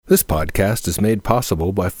This podcast is made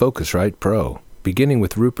possible by Focusrite Pro, beginning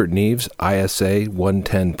with Rupert Neve's ISA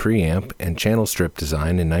 110 preamp and channel strip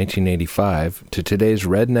design in 1985 to today's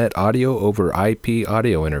RedNet audio over IP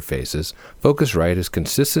audio interfaces. Focusrite has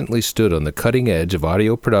consistently stood on the cutting edge of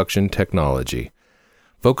audio production technology.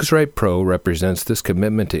 Focusrite Pro represents this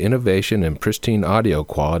commitment to innovation and pristine audio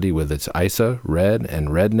quality with its ISA, Red, and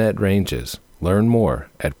RedNet ranges. Learn more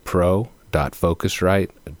at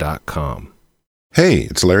pro.focusrite.com. Hey,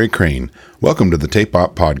 it's Larry Crane. Welcome to the Tape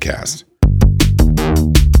Op Podcast.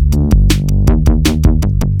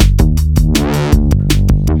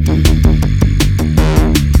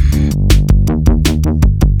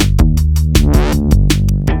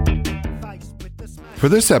 For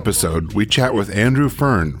this episode, we chat with Andrew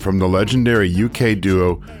Fearn from the legendary UK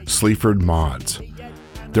duo Sleaford Mods.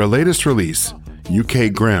 Their latest release,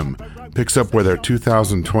 UK Grim, picks up where their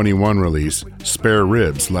 2021 release, Spare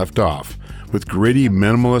Ribs, left off, with gritty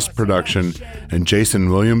minimalist production and Jason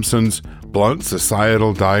Williamson's blunt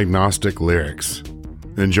societal diagnostic lyrics.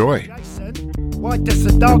 Enjoy. Why does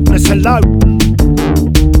the darkness elope?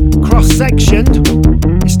 Cross-sectioned,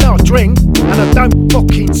 it's not a drink, and I don't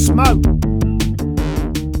fucking smoke.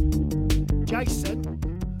 Jason,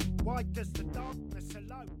 why does the darkness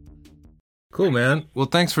elope? Cool, man. Well,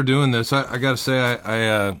 thanks for doing this. I gotta say,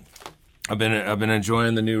 I've been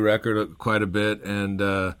enjoying the new record quite a bit,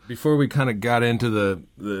 and before we kind of got into the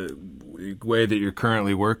way that you're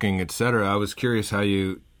currently working, etc., I was curious how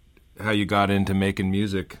you got into making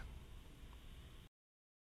music.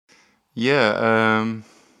 It's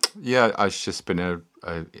just been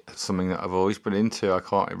something that I've always been into. I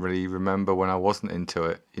can't really remember when I wasn't into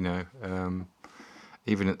it, even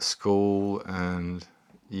at school, and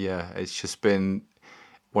it's just been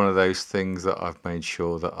one of those things that I've made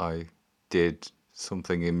sure that I did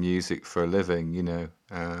something in music for a living,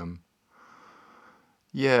 I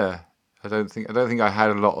don't think I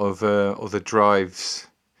had a lot of other drives.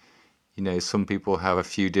 Some people have a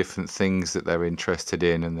few different things that they're interested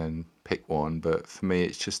in and then pick one, but for me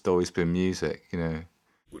it's just always been music.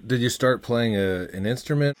 Did you start playing an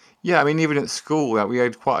instrument? Yeah, I mean, even at school, we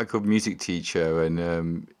had quite a good music teacher,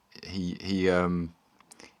 and he I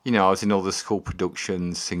was in all the school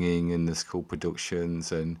productions, singing in the school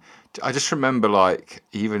productions, and I just remember,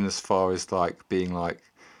 even as far as, being,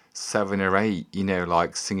 7 or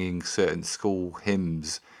 8, singing certain school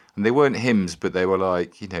hymns. And they weren't hymns, but they were,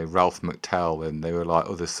 Ralph McTell, and they were,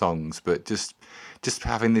 other songs. But just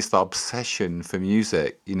having this obsession for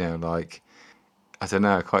music, I don't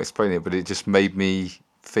know, I can't explain it, but it just made me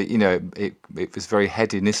feel, it was very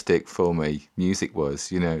hedonistic for me, music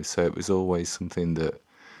was, so it was always something that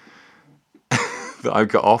that I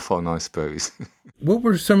got off on, I suppose. What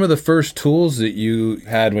were some of the first tools that you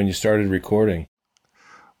had when you started recording?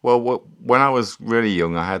 Well, when I was really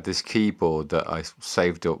young, I had this keyboard that I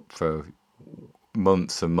saved up for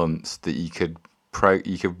months and months that you could play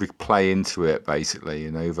into it, basically,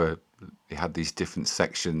 and it had these different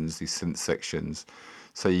sections, these synth sections,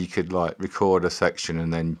 so you could record a section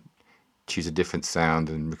and then choose a different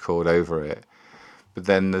sound and record over it. But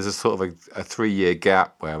then there's a sort of a 3-year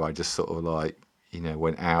gap where I just sort of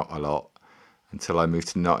went out a lot until I moved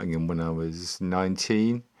to Nottingham when I was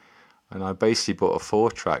 19, and I basically bought a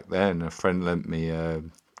 4-track then. A friend lent me a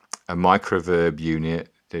microverb unit.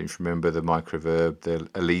 Don't you remember the microverb, the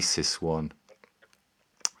Alesis one?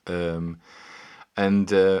 And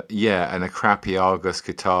a crappy Argus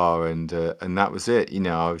guitar, and that was it.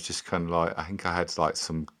 I was just kind of I think I had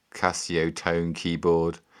some Casio tone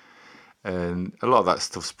keyboard, and a lot of that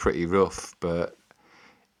stuff's pretty rough, but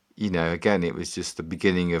again, it was just the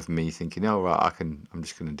beginning of me thinking, oh right, I'm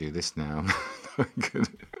just going to do this now.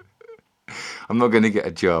 I'm not going to get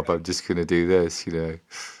a job, I'm just going to do this.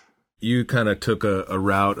 You kind of took a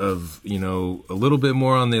route of, a little bit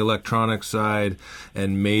more on the electronic side,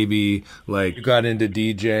 and maybe you got into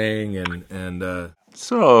DJing and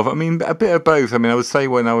sort of. I mean, a bit of both. I mean, I would say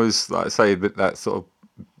when I was, that sort of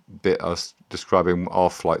bit I was describing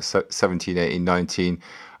off, 17, 18, 19,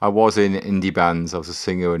 I was in indie bands. I was a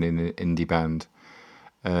singer in an indie band.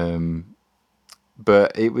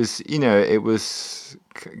 But it was, it was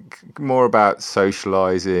more about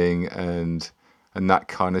socializing and that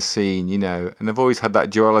kind of scene, and I've always had that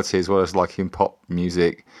duality as well as in pop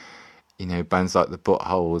music, bands like the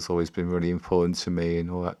Butthole has always been really important to me, and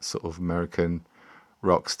all that sort of American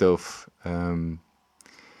rock stuff. So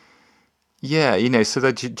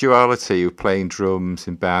the duality of playing drums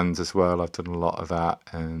in bands as well, I've done a lot of that,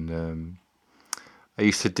 and I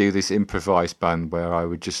used to do this improvised band where I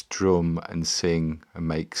would just drum and sing and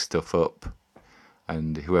make stuff up,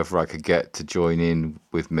 and whoever I could get to join in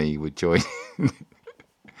with me would join in.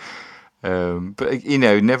 But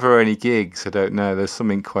never any gigs. I don't know. There's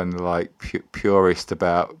something kind of like purist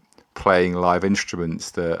about playing live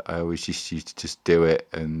instruments that I always just used to just do it,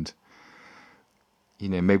 and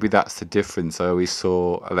maybe that's the difference. I always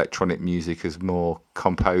saw electronic music as more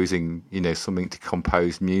composing, something to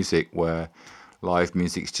compose music, where live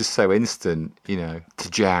music's just so instant, to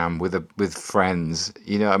jam with friends.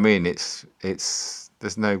 You know what I mean? It's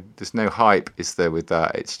there's no hype, is there, with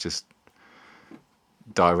that? It's just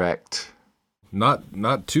direct.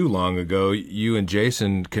 Not too long ago, you and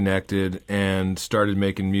Jason connected and started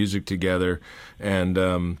making music together.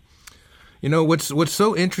 And what's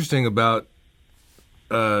so interesting about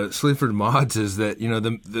Sleaford Mods is that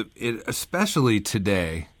especially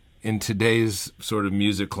today, in today's sort of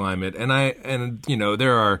music climate, and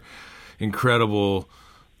there are incredible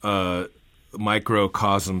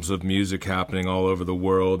microcosms of music happening all over the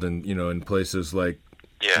world, and in places like.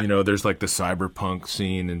 Yeah. There's like the cyberpunk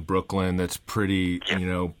scene in Brooklyn that's pretty,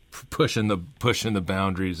 pushing the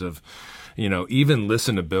boundaries of, even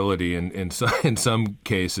listenability in some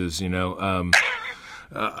cases, I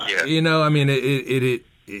mean, it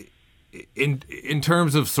in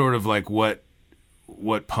terms of sort of like what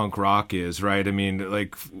punk rock is, right? I mean,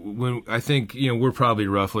 like when I think, we're probably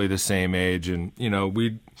roughly the same age, and,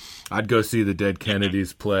 I'd go see the Dead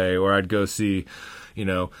Kennedys play, or I'd go see,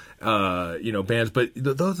 bands, but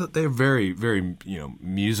they're very, very,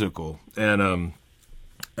 musical. And,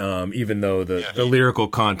 even though the lyrical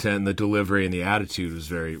content and the delivery and the attitude was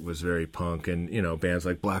very punk, and, bands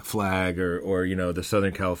like Black Flag or the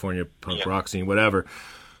Southern California punk rock scene, whatever.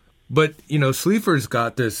 But, Sleaford's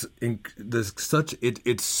got it's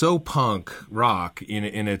so punk rock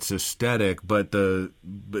in its aesthetic, but the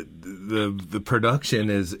production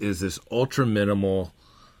is this ultra minimal,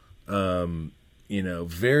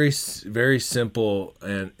 very, very simple,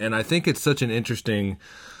 and I think it's such an interesting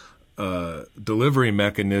delivery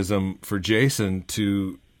mechanism for Jason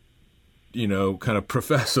to, kind of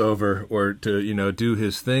profess over, or to, do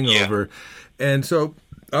his thing over. And so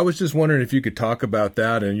I was just wondering if you could talk about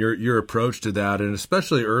that and your approach to that, and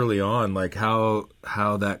especially early on, like how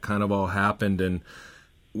that kind of all happened, and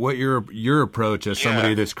what your approach as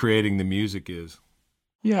somebody that's creating the music is.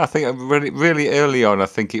 Yeah, I think really, really early on, I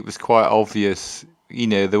think it was quite obvious.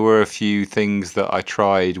 There were a few things that I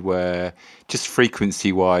tried where, just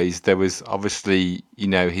frequency-wise, there was obviously,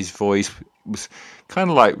 his voice was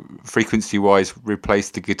kind of like frequency-wise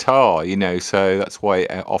replaced the guitar, so that's why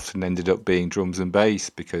it often ended up being drums and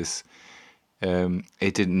bass, because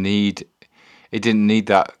it didn't need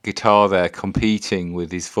that guitar there competing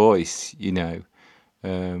with his voice,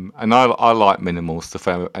 and I like minimal stuff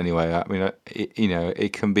anyway. I mean,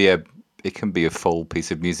 it can be a full piece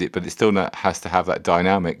of music, but it still has to have that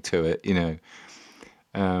dynamic to it,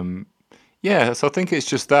 so I think it's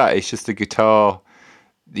just that. It's just the guitar,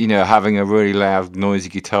 having a really loud, noisy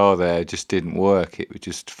guitar there just didn't work. It would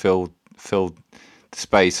just fill the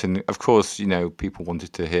space. And of course, people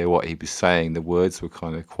wanted to hear what he was saying. The words were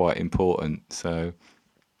kind of quite important. So,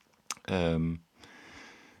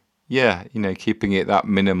 keeping it that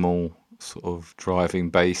minimal sort of driving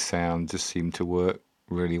bass sound just seemed to work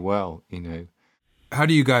really well, How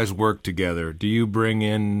do you guys work together? Do you bring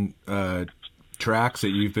in tracks that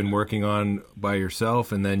you've been working on by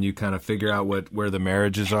yourself, and then you kind of figure out where the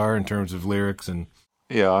marriages are in terms of lyrics? And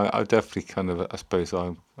I definitely kind of, I suppose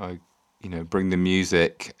I bring the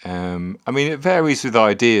music. I mean, it varies with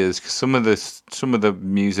ideas, because some of the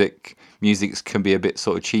musics can be a bit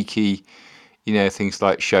sort of cheeky, things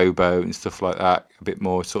like Showboat and stuff like that, a bit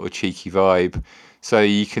more sort of cheeky vibe. So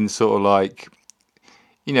you can sort of like,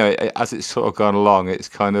 as it's sort of gone along, it's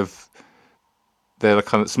kind of,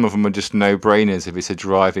 some of them are just no-brainers. If it's a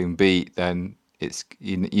driving beat, then it's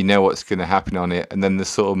what's going to happen on it. And then the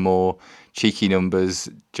sort of more cheeky numbers,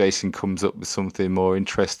 Jason comes up with something more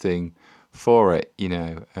interesting for it,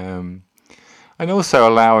 and also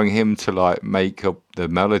allowing him to like make up the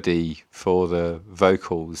melody for the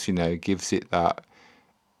vocals, gives it that,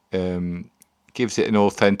 gives it an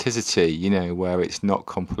authenticity, where it's not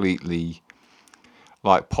completely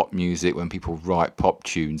like pop music when people write pop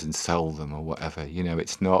tunes and sell them or whatever.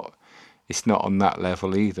 It's not on that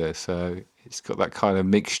level either. So it's got that kind of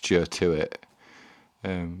mixture to it,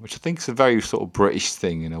 which I think is a very sort of British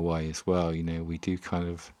thing in a way as well. We do kind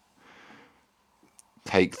of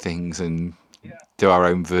take things and do our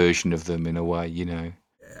own version of them in a way.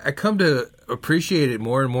 I come to appreciate it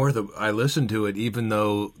more and more that I listen to it, even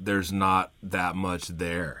though there's not that much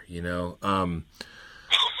there.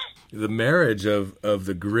 the marriage of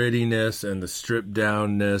the grittiness and the stripped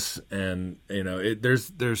downness, and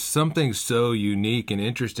there's something so unique and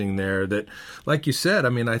interesting there that, like you said, I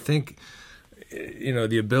mean, I think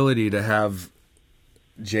the ability to have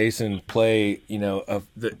Jason play,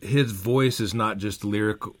 his voice is not just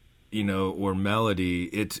lyrical, or melody.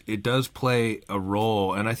 It does play a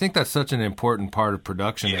role, and I think that's such an important part of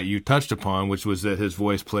production that you touched upon, which was that his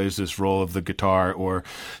voice plays this role of the guitar or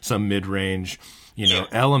some mid-range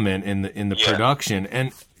element in the production.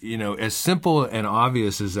 And as simple and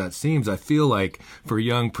obvious as that seems, I feel like for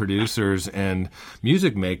young producers and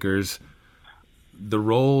music makers, the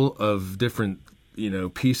role of different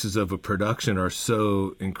pieces of a production are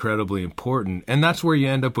so incredibly important. And that's where you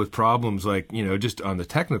end up with problems like, just on the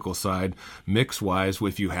technical side, mix-wise,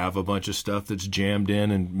 if you have a bunch of stuff that's jammed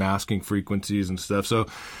in and masking frequencies and stuff. So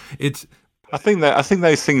I think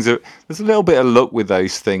those things there's a little bit of luck with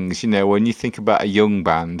those things, when you think about a young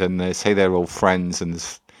band and they say they're all friends, and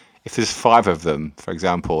if there's 5 of them, for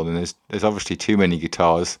example, then there's obviously too many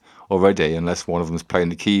guitars already, unless one of them's playing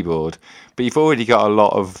the keyboard. But you've already got a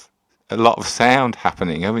lot of sound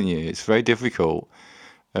happening, haven't you? It's very difficult.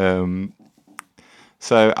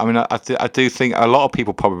 So I mean, I do think a lot of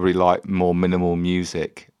people probably like more minimal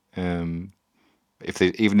music, even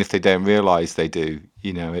if they don't realise they do.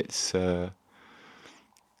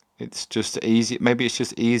 It's just easy. Maybe it's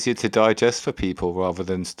just easier to digest for people rather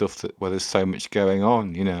than stuff where there's so much going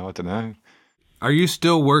on. I don't know. Are you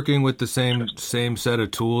still working with the same set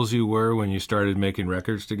of tools you were when you started making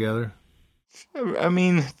records together? I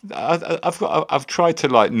mean, I've tried to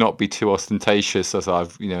not be too ostentatious as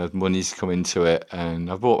money's come into it,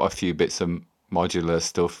 and I've bought a few bits of modular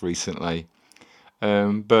stuff recently.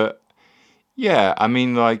 But yeah, I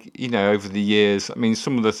mean, over the years, I mean,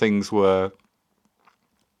 some of the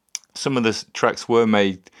tracks were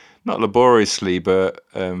made not laboriously, but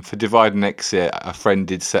for Divide and Exit, a friend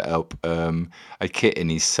did set up a kit in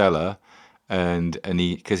his cellar, and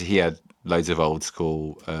because he had loads of old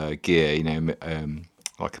school gear,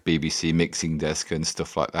 like a BBC mixing desk and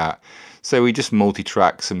stuff like that. So we just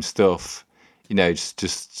multi-tracked some stuff,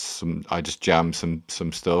 just some. I just jammed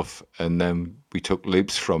some stuff, and then we took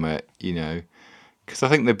loops from it, because I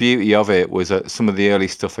think the beauty of it was that some of the early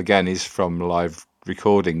stuff again is from live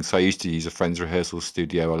recordings. So I used to use a friend's rehearsal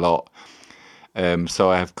studio a lot.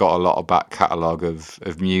 So I have got a lot of back catalogue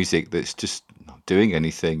of music that's just not doing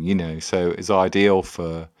anything, So it's ideal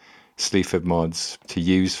for Sleaford mods to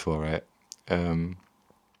use for it.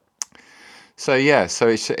 So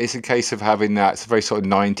it's a case of having that. It's a very sort of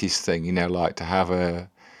 90s thing, to have a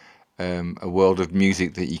world of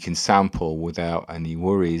music that you can sample without any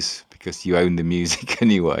worries because you own the music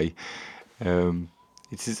anyway.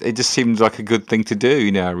 It just seems like a good thing to do,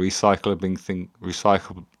 a recycling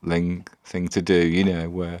thing to do,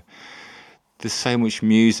 where there's so much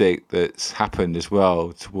music that's happened as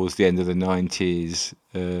well towards the end of the 90s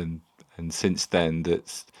and since then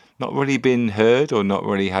that's not really been heard or not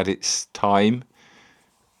really had its time.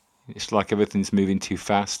 It's like everything's moving too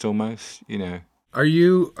fast almost, Are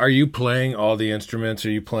you playing all the instruments?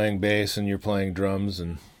 Are you playing bass and you're playing drums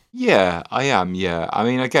and? Yeah, I am. Yeah, I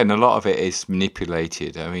mean, again, a lot of it is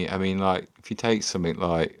manipulated. I mean, like if you take something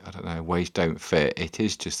like I don't know, Waves Don't Fit, it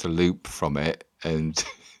is just a loop from it, and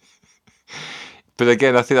but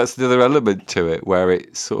again, I think that's another element to it where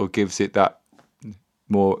it sort of gives it that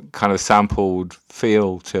more kind of sampled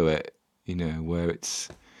feel to it, where it's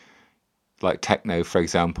like techno, for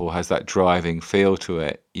example, has that driving feel to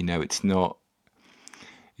it. It's not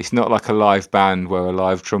like a live band where a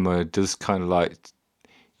live drummer does kind of like.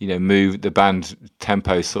 Move the band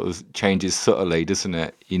tempo sort of changes subtly, doesn't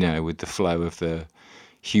it? With the flow of the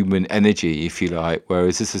human energy, if you like.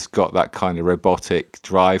 Whereas this has got that kind of robotic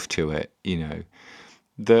drive to it,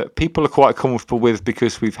 that people are quite comfortable with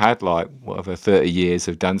because we've had 30 years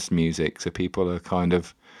of dance music. So people are kind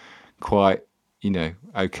of quite,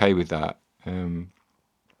 okay with that.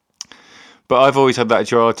 But I've always had that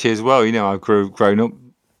duality as well. I've grown up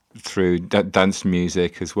through dance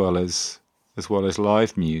music as well as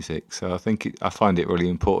live music. So I find it really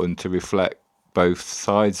important to reflect both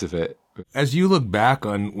sides of it. As you look back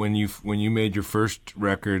on when you made your first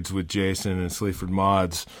records with Jason and Sleaford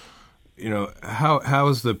Mods, how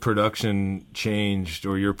has the production changed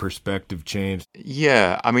or your perspective changed?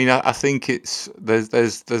 Yeah, I mean, I think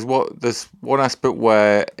there's one aspect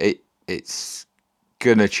where it's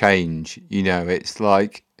gonna change. It's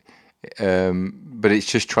like, but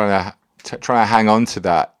it's just trying to hang on to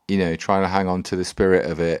that. Trying to hang on to the spirit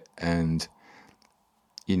of it, and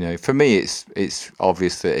for me, it's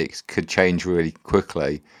obvious that it could change really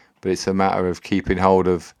quickly, but it's a matter of keeping hold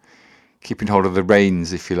of keeping hold of the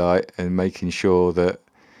reins, if you like, and making sure that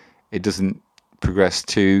it doesn't progress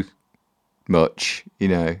too much,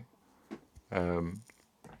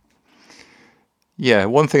 Yeah,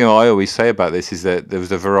 one thing I always say about this is that there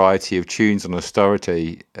was a variety of tunes on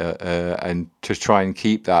Austerity, and to try and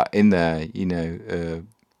keep that in there,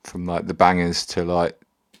 from like the bangers to like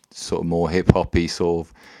sort of more hip hoppy sort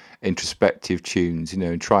of introspective tunes,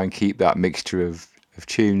 and try and keep that mixture of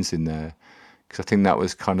tunes in there, because I think that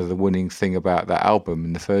was kind of the winning thing about that album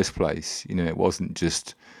in the first place. It wasn't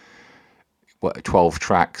just 12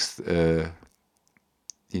 tracks.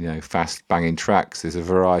 Fast banging tracks. There's a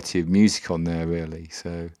variety of music on there, really.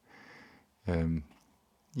 So, to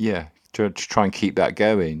try and keep that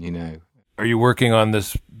going. Are you working on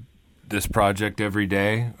this project every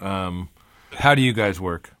day? How do you guys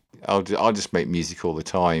work? I'll just make music all the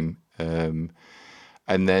time, and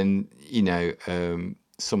then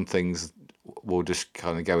some things will just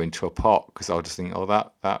kind of go into a pot because I'll just think, oh,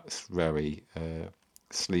 that's very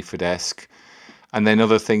Sleaford-esque, and then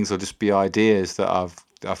other things will just be ideas that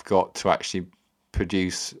I've got to actually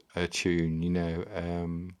produce a tune,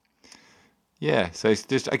 so it's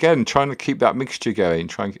just, again, trying to keep that mixture going,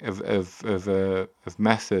 of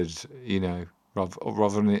method,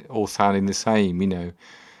 rather than it all sounding the same,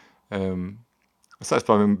 So that's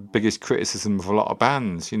my biggest criticism of a lot of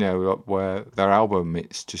bands, where their album,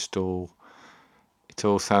 it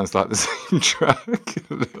all sounds like the same track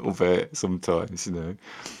a little bit sometimes, Like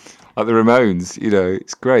the Ramones,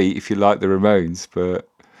 it's great if you like the Ramones, but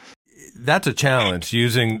that's a challenge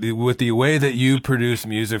with the way that you produce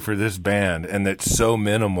music for this band, and that's so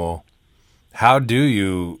minimal. How do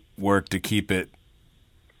you work to keep it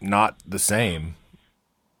not the same?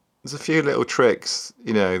 There's a few little tricks,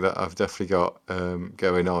 that I've definitely got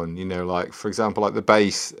going on. Like, for example, like the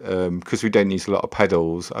bass, because we don't use a lot of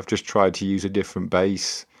pedals, I've just tried to use a different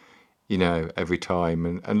bass, every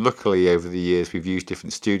time. And luckily, over the years, we've used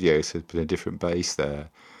different studios, so there's been a different bass there.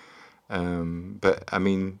 But, I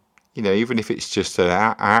mean, even if it's just an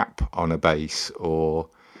app on a bass or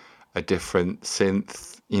a different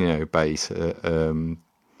synth, bass,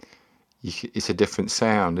 it's a different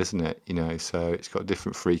sound, isn't it? So it's got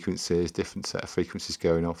different frequencies, different set of frequencies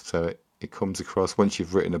going off. So it comes across, once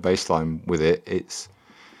you've written a bass line with it, it's,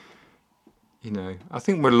 I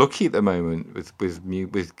think we're lucky at the moment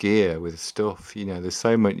with gear, with stuff. There's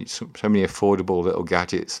so many affordable little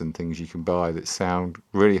gadgets and things you can buy that sound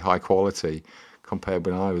really high quality compared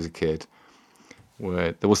when I was a kid,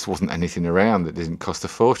 where there wasn't anything around that didn't cost a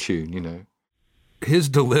fortune. His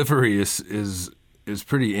delivery is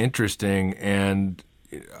pretty interesting, and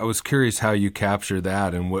I was curious how you capture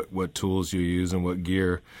that and what tools you use and what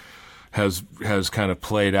gear has kind of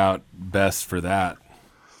played out best for that.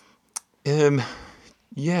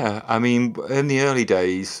 Yeah, I mean, in the early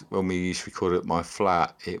days when we used to record at my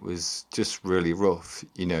flat, it was just really rough.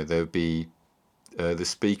 There'd be the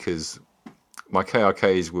speakers, my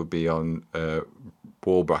KRKs would be on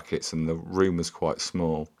wall brackets, and the room was quite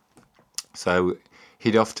small. So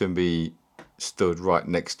he'd often be stood right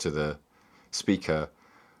next to the speaker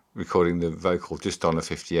recording the vocal just on a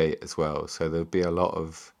 58 as well, so there'd be a lot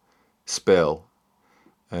of spill,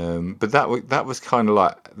 but that was kind of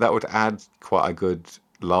like, that would add quite a good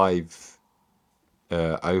live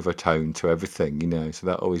overtone to everything, so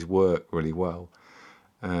that always worked really well.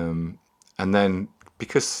 And then,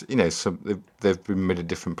 because they've been made at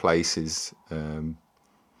different places,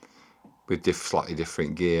 with slightly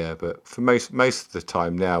different gear, but for most of the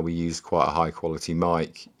time now we use quite a high quality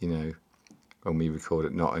mic. When we record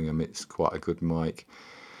at Nottingham, it's quite a good mic.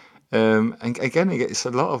 And again, it's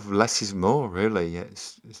a lot of less is more, really.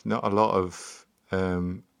 It's not a lot of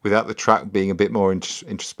without the track being a bit more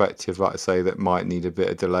introspective, like I say, that might need a bit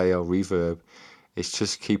of delay or reverb. It's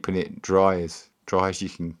just keeping it dry as you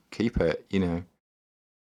can keep it.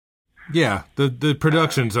 Yeah, the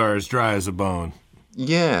productions are as dry as a bone.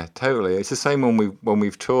 Yeah, totally. It's the same when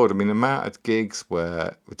we've toured. I mean, the amount of gigs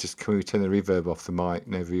where can we turn the reverb off the mic?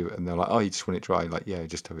 And they're like, oh, you just want it dry? Like, yeah,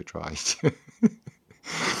 just have it dry.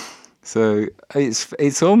 So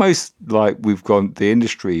it's almost like the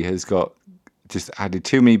industry has got just added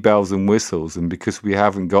too many bells and whistles, and because we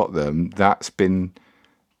haven't got them, that's been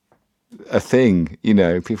a thing.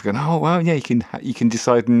 People going, oh well, yeah, you can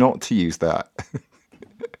decide not to use that.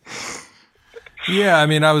 Yeah, I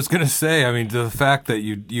mean, I was going to say, the fact that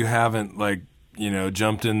you haven't,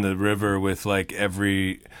 jumped in the river with,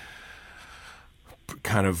 every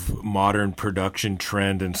kind of modern production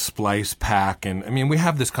trend and splice pack. And I mean, we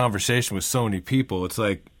have this conversation with so many people. It's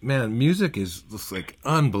like, man, music is just like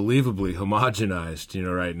unbelievably homogenized,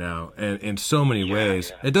 right now, and in so many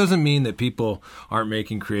ways. It doesn't mean that people aren't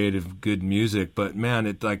making creative, good music, but man,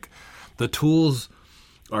 it like the tools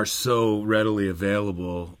are so readily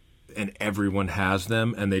available and everyone has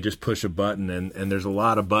them and they just push a button and there's a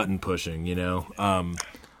lot of button pushing,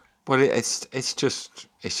 Well, it's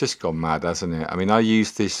just gone mad, hasn't it? I mean, I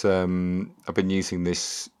use this. I've been using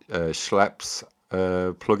this Schleps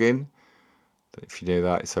plugin. If you know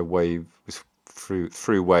that, it's a wave. It's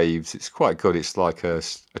through waves. It's quite good. It's like a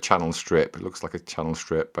channel strip. It looks like a channel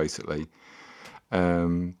strip basically.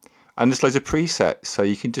 And there's loads of presets, so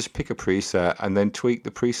you can just pick a preset and then tweak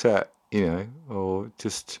the preset, or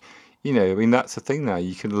just, I mean, that's the thing now.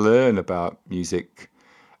 You can learn about music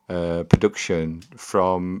production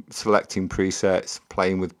from selecting presets,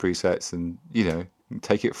 playing with presets, and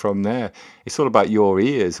take it from there. It's all about your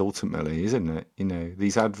ears ultimately, isn't it?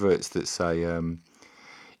 These adverts that say, are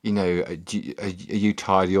you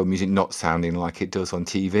tired of your music not sounding like it does on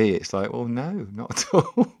TV? It's like, well, no, not at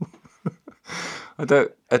all. I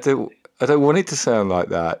don't want it to sound like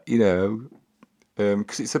that,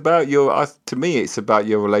 because it's about to me, it's about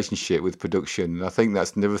your relationship with production. And I think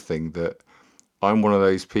that's another thing, that I'm one of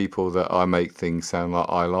those people that I make things sound like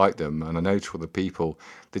I like them, and I know to other people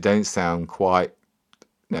they don't sound quite.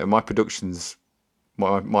 My production, it's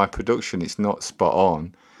not spot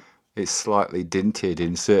on. It's slightly dinted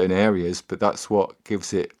in certain areas, but that's what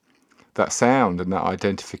gives it that sound and that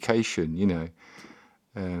identification,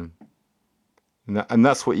 and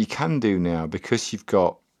that's what you can do now because you've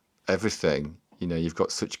got everything. You've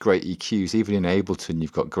got such great EQs. Even in Ableton,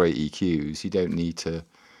 you've got great EQs. You don't need to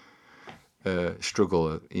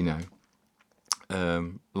struggle,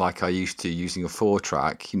 like I used to using a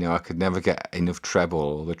 4-track. I could never get enough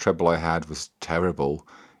treble. The treble I had was terrible.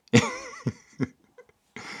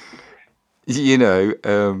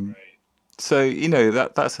 So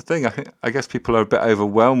that's the thing. I guess people are a bit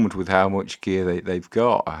overwhelmed with how much gear they've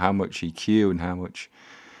got, or how much EQ, and how much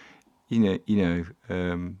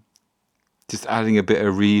just adding a bit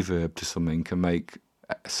of reverb to something can make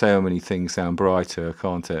so many things sound brighter,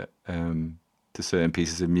 can't it? To certain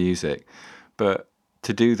pieces of music, but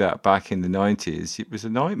to do that back in the 90s, it was a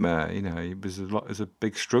nightmare. It was a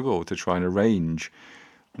big struggle to try and arrange.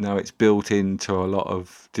 Now it's built into a lot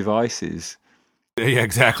of devices. Yeah,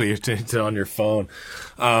 exactly. It's on your phone.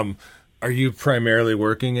 Are you primarily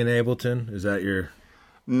working in Ableton? Is that your...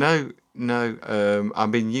 No.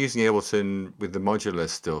 I've been using Ableton with the modular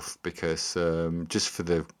stuff because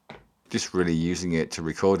just really using it to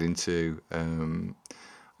record into. And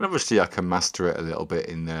obviously I can master it a little bit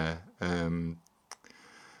in there.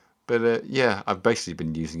 But I've basically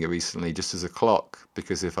been using it recently just as a clock,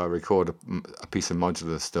 because if I record a piece of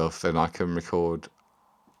modular stuff, then I can record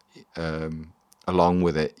along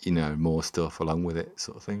with it, more stuff along with it,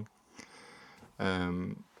 sort of thing.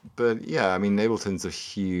 But yeah, I mean, Ableton's a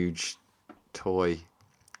huge toy.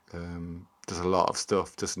 Does a lot of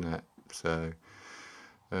stuff, doesn't it? So,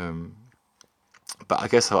 but I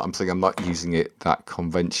guess I'm saying I'm not using it that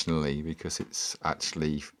conventionally, because it's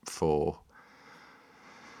actually for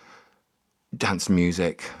dance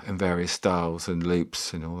music and various styles and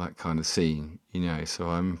loops and all that kind of scene, so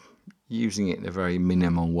I'm using it in a very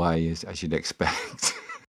minimal way, as you'd expect.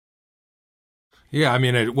 Yeah, I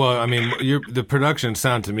mean, the production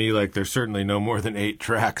sound to me like there's certainly no more than 8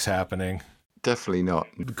 tracks happening. Definitely not.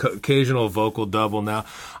 Occasional vocal double now.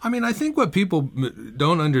 I mean, I think what people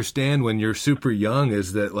don't understand when you're super young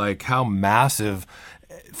is that, like, how massive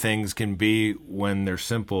things can be when they're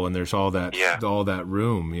simple and there's all that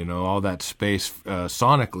room, all that space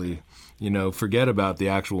sonically. Forget about the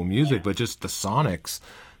actual music, but just the sonics.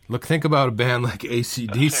 Look, think about a band like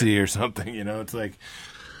AC/DC or something. It's like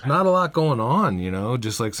not a lot going on.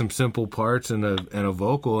 Just like some simple parts and a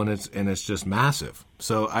vocal, and it's just massive.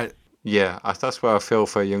 So that's where I feel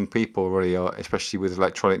for young people, really, especially with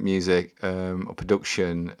electronic music or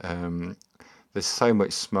production. There's so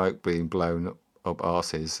much smoke being blown up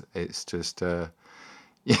arses. It's just,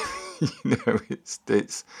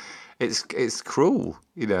 it's cruel.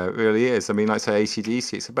 It really is. I mean, like say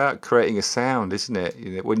AC/DC, it's about creating a sound, isn't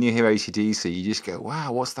it? When you hear AC/DC, you just go,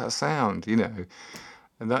 "Wow, what's that sound?"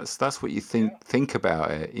 And that's what you think about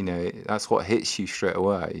it. That's what hits you straight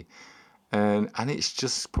away. And it's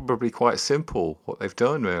just probably quite simple what they've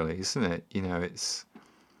done, really, isn't it? It's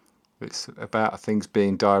about things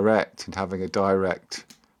being direct and having a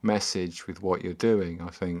direct message with what you're doing. I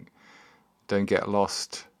think don't get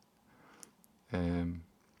lost.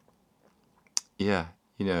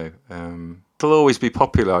 it'll always be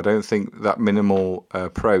popular. I don't think that minimal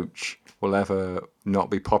approach will ever not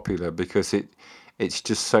be popular, because it's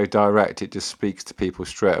just so direct. It just speaks to people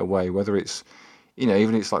straight away, whether it's,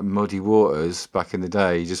 even it's like Muddy Waters back in the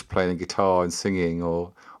day, just playing a guitar and singing,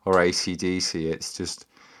 or AC/DC.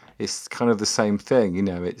 It's kind of the same thing,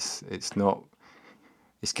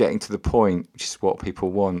 it's getting to the point, which is what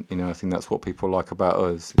people want. I think that's what people like about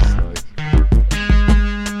us. It's like...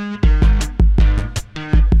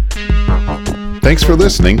 Thanks for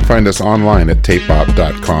listening. Find us online at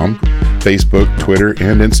tapeop.com, Facebook, Twitter,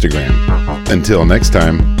 and Instagram. Until next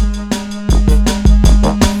time.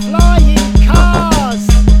 Flying cars!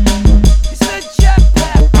 It's the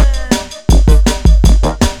jetpack man!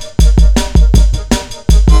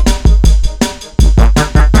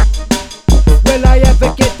 Will I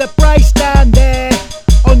ever get the brace down there?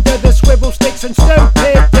 Under the swivel sticks and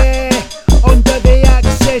stupid there? Under the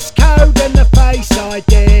access code and the face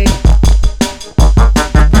ID?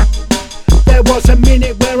 There was a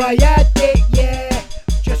minute where I had